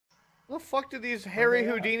Where the fuck did these Harry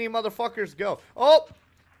Houdini motherfuckers go? Oh!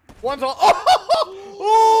 One's on. Oh!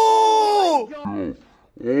 Oh! One's on.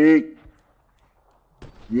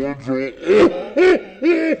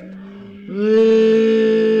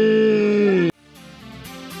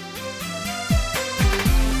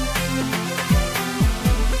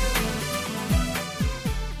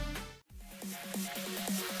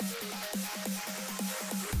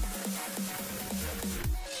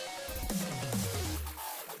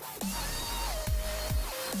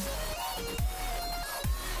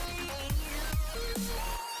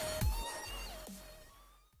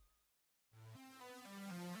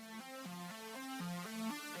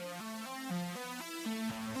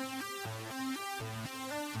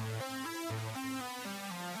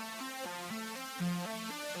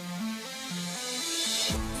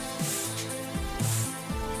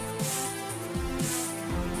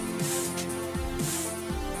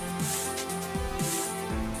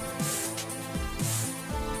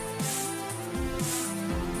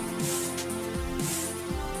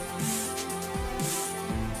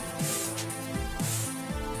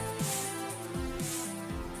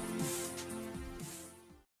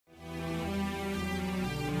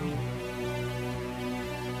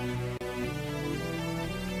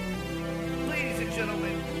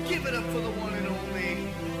 Gentlemen, give it up for the one and only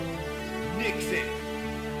NiXiT.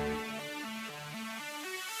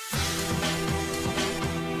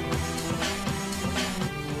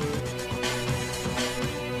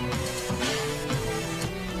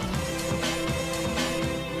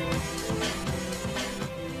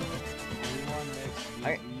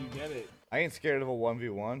 You get it. I ain't scared of a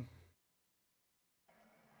 1v1.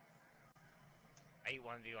 I eat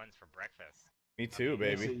 1v1s for breakfast. Me too,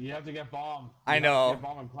 baby. You have to get bomb. I know. Get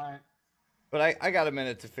bomb and plant. But I got a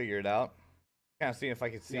minute to figure it out. Kind of seeing if I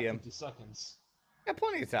could see him. 50 seconds. Got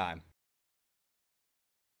plenty of time.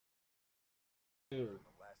 2,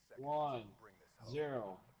 1,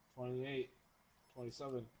 0, 28,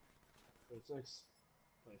 27, 26,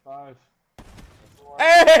 25. 24.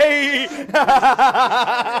 Hey!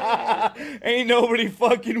 Ain't nobody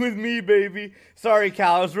fucking with me, baby. Sorry,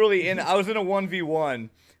 Cal. I was in a 1v1.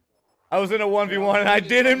 I was in a 1v1 and I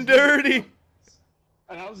did him dirty.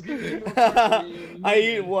 And I was giving you I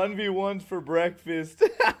eat 1v1s for breakfast.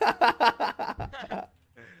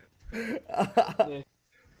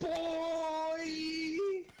 Boy!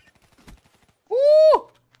 Woo! What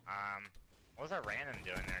was that random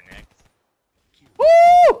doing there, Nick?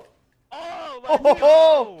 Woo! Oh, let's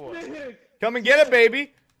go! Come and get it,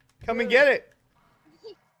 baby. Come and get it.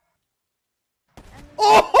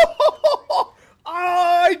 Oh!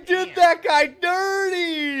 I did that guy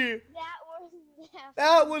dirty.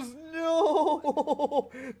 That was no.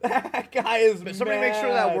 That guy is. Somebody make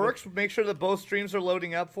sure that works. Make sure that both streams are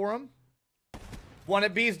loading up for him. One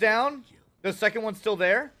at B's down. The second one's still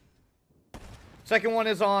there. Second one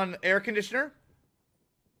is on air conditioner.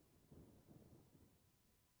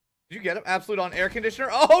 Did you get him? Absolute on air conditioner.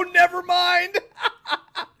 Oh, never mind.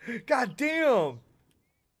 God damn.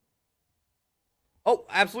 Oh,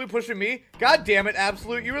 Absolute pushing me. God damn it,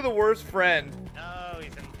 Absolute. You were the worst friend. No,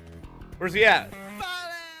 he's in. Where's he at? I don't know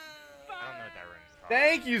what that room's called.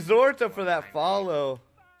 Thank you, Zorta, for that follow.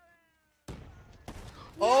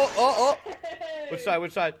 Oh. Which side?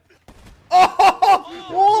 Which side? Oh,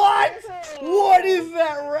 what? What is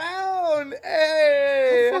that round?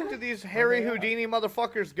 Hey. Where the fuck did these Harry Houdini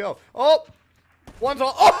motherfuckers go? Oh, one's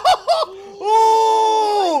on.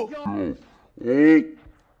 Oh! One's on.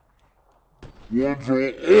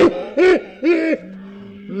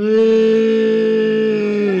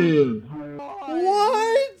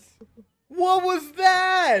 What? What was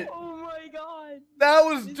that? Oh my god. That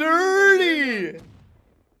was dirty.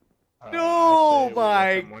 No,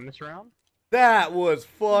 my. Won this round? That was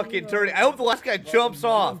fucking dirty. I hope the last guy jumps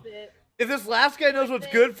off. If this last guy knows what's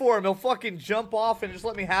good for him, he'll fucking jump off and just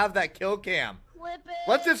let me have that kill cam. Flip it.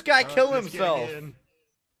 Let this guy kill himself.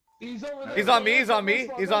 He's over there. He's on me. He's on me.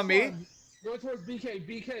 He's on me. Go towards BK.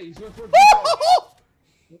 He's going towards BK.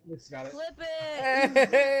 Nick's got it. Flip it.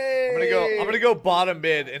 Hey. I'm gonna go bottom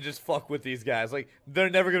mid and just fuck with these guys. Like they're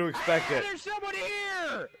never gonna expect it. There's somebody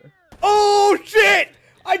here. Oh shit!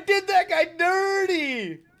 I did that guy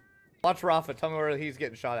dirty. Watch Rafa. Tell me where he's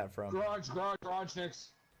getting shot at from. Garage,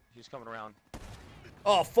 Nick's. He's coming around.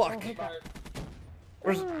 Oh fuck.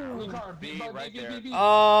 Where's? B right there.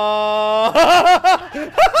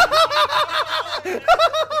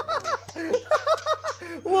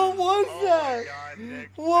 What was that? God, Nick.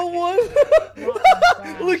 What was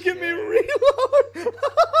that? Look at me reload.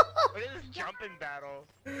 What is this jumping battle?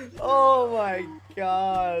 Oh my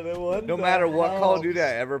god. No matter what Call of Duty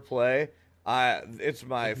I ever play, It's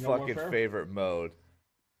my No fucking warfare? favorite mode.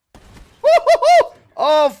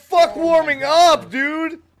 Oh, fuck warming up,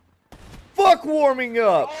 dude. Fuck warming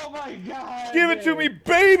up. Oh my god! Give it to me,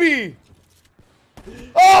 baby.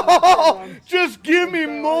 Oh, just give me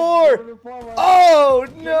more. Oh,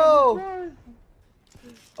 no.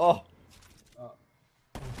 Oh.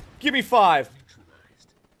 Give me 5.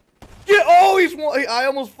 Oh, he's one. I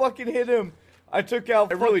almost fucking hit him. I took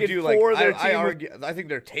out. I really do like. I argue. I think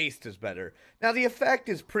their taste is better. Now the effect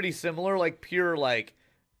is pretty similar, like pure like.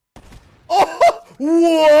 Oh,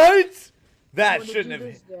 what? That shouldn't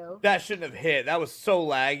have. That shouldn't have hit. That was so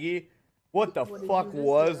laggy. What the fuck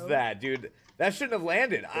was that, dude? That shouldn't have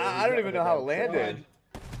landed. I don't even know how it landed.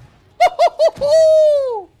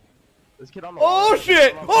 This kid on the Oh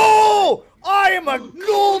shit! Oh! I am a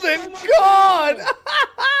golden god!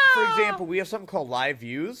 For example, we have something called live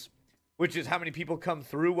views, which is how many people come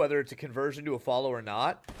through, whether it's a conversion to a follow or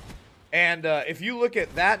not. And if you look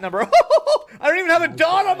at that number, I don't even have a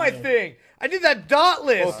dot on my thing. I did that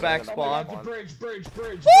dotless. Both back spawn. Bridge.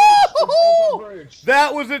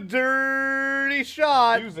 That was a dirty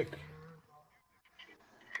shot. Music.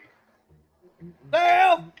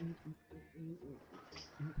 Damn!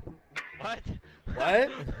 What? What?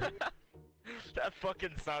 That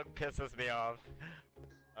fucking song pisses me off.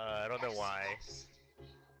 I don't know why.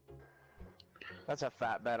 That's a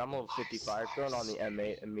fat bet. I'm level 55. Throwing on the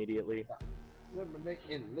M8 immediately. Remember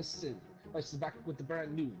and listen. Let's back with the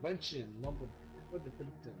brand new invention. Number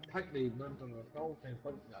tightly.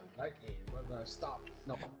 Stop.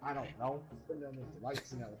 No, I don't know. Put down the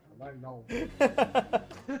lights and I know.